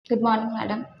Good morning,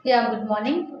 madam. Yeah, good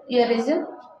morning. Your resume,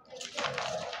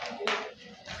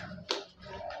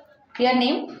 your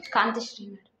name? Kantashri,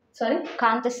 madam. Sorry,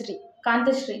 Kantashri.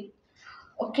 Kantashri.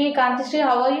 Okay, Kantashri,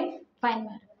 how are you? Fine,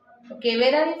 madam. Okay,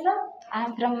 where are you from? I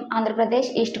am from Andhra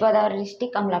Pradesh, East Godavari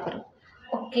district, Amlapuram.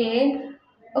 Okay.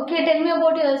 Okay, tell me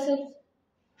about yourself.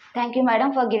 Thank you,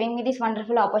 madam, for giving me this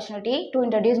wonderful opportunity to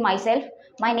introduce myself.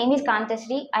 My name is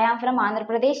Kantashri. I am from Andhra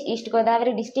Pradesh, East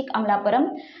Godavari district, Amlapuram.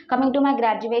 Coming to my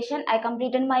graduation, I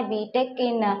completed my BTech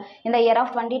in the year of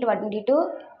 2022.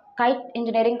 Kite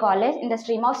Engineering College in the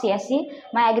stream of CSC.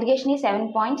 My aggregation is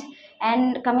 7 points.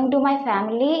 And coming to my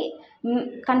family,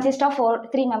 consists of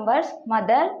three members: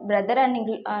 mother, brother,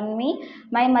 and me.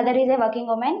 My mother is a working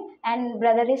woman, and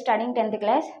brother is studying 10th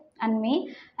class, and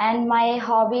me. And my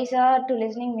hobbies are to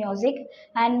listening music,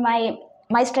 and my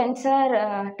strengths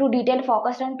are too detail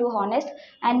focused and too honest,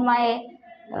 and my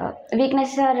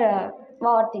weaknesses are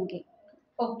overthinking.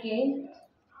 Okay.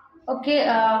 Okay,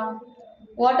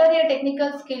 what are your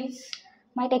technical skills?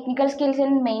 My technical skills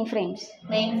in mainframes.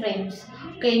 Mainframes.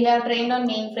 Okay, you have trained on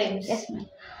mainframes. Yes, ma'am.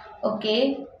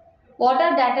 Okay. What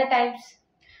are data types?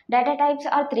 Data types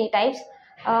are three types: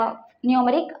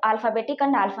 numeric, alphabetic,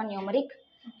 and alphanumeric.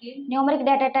 Okay. Numeric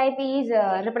data type is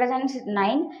represents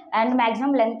 9, and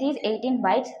maximum length is 18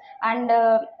 bytes, and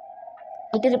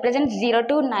it represents 0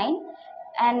 to 9.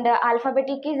 And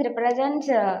alphabetic is represents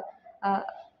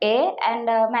A, and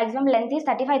maximum length is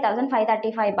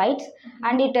 35,535 bytes,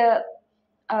 and it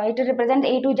represents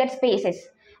A to Z spaces.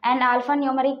 And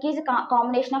alphanumeric is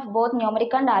combination of both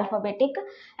numeric and alphabetic,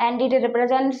 and it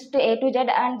represents to A to Z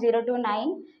and 0 to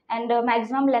 9, and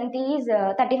maximum length is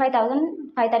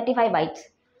 35,535 bytes.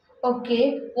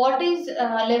 Okay. What is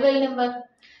level number?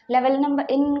 Level number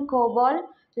in COBOL,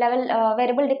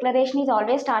 variable declaration is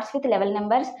always starts with level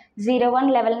numbers. 01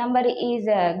 level number is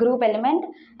a group element,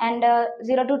 and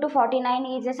 02 to 49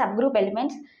 is a subgroup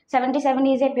elements. 77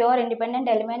 is a pure independent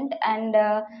element, and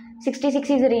 66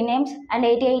 is renames, and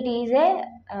 88 is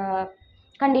a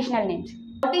conditional names.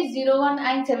 What is 01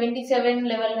 and 77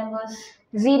 level numbers?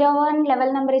 01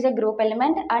 level number is a group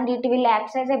element, and it will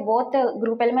act as a both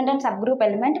group element and subgroup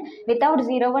element. Without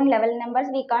 01 level numbers,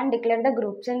 we can't declare the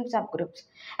groups and subgroups.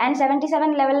 And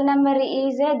 77 level number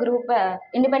is a group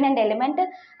independent element.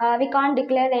 We can't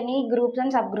declare any groups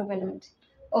and subgroup elements.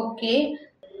 Okay.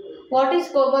 What is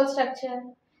COBOL structure?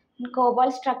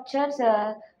 COBOL structures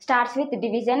starts with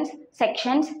divisions,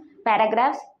 sections,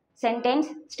 paragraphs, sentence,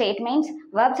 statements,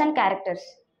 verbs, and characters.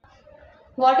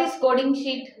 What is coding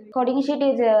sheet? Coding sheet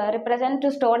is represent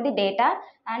to store the data,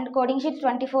 and coding sheet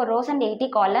 24 rows and 80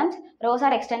 columns. Rows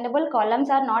are extendable, columns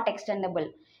are not extendable.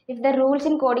 If the rules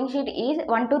in coding sheet is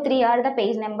 1 to 3 are the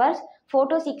page numbers, 4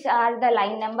 to 6 are the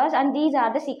line numbers, and these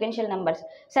are the sequential numbers.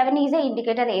 7 is the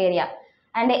indicator area,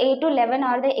 and 8 to 11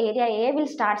 are the area A will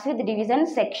starts with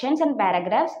divisions, sections, and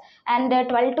paragraphs, and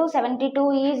 12 to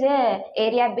 72 is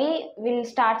area B will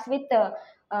starts with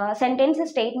sentence,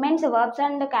 statements, verbs,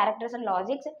 and characters and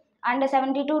logics, and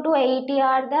 72 to 80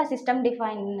 are the system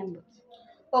defined numbers.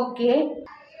 Okay.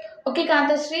 Okay,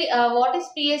 Kantashri, what is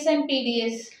PS and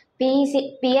PDS?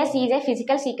 PS is a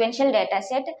physical sequential data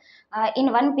set.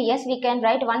 In one PS, we can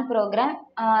write one program.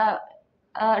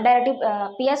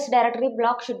 PS directory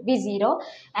block should be 0,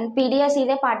 and PDS is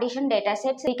a partition data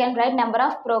set. So we can write number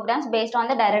of programs based on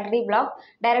the directory block.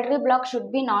 Directory block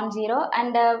should be non-zero,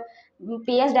 and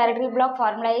PS directory block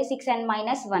formula is 6n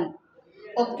minus 1.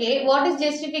 Okay, what is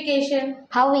justification?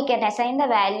 How we can assign the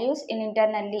values in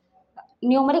internally.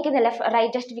 Numeric is a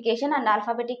right justification, and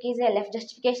alphabetic is a left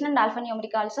justification, and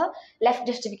alphanumeric also left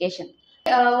justification.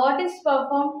 What is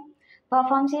perform?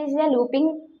 Performs is a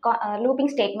looping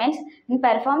statements, and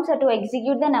performs to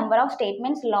execute the number of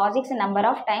statements, logics number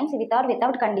of times with or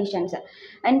without conditions.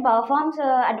 And performs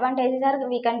advantages are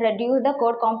we can reduce the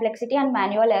code complexity and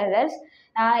manual errors.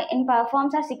 In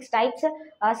performs are 6 types: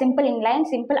 simple inline,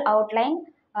 simple outline,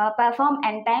 perform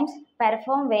n times,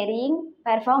 perform varying,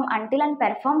 perform until, and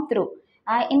perform through.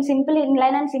 In simple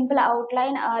inline and simple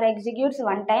outline are executes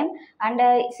one time, and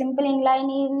simple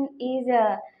inline is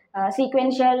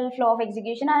sequential flow of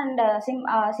execution, and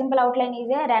simple outline is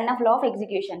a random flow of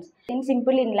executions. In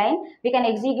simple inline, we can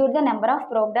execute the number of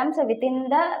programs within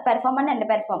the perform and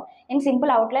underperform. In simple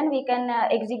outline, we can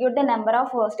execute the number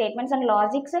of statements and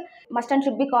logics must and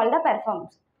should be called the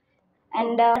performs.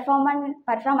 And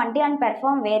perform until and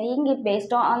perform varying it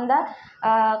based on the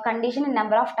condition in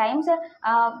number of times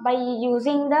by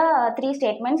using the 3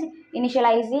 statements: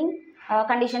 initializing,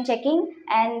 condition checking,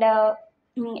 and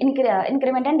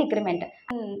increment and decrement.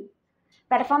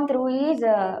 Perform through is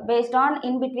based on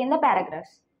in between the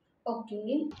paragraphs.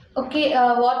 Okay. Okay,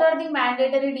 what are the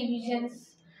mandatory divisions?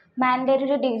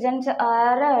 Mandatory divisions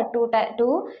are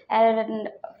two. And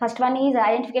first one is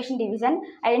identification division.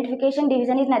 Identification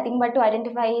division is nothing but to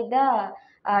identify the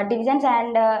divisions,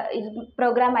 and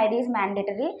program ID is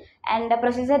mandatory. And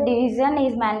procedure division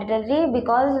is mandatory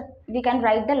because we can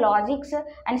write the logics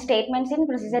and statements in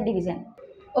procedure division.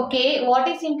 Okay, what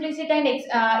is implicit and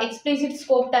explicit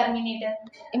scope terminator?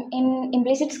 In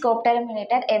implicit scope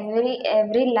terminator,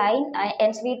 every line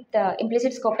ends with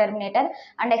implicit scope terminator,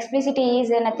 and explicit is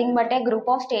nothing but a group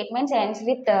of statements ends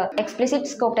with explicit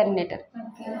scope terminator.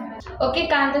 Okay,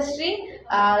 Kantashri,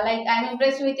 like I'm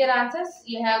impressed with your answers.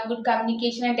 You have good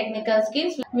communication and technical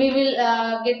skills. We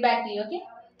will get back to you. Okay.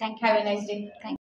 Thank you. Have a nice day. Thank you.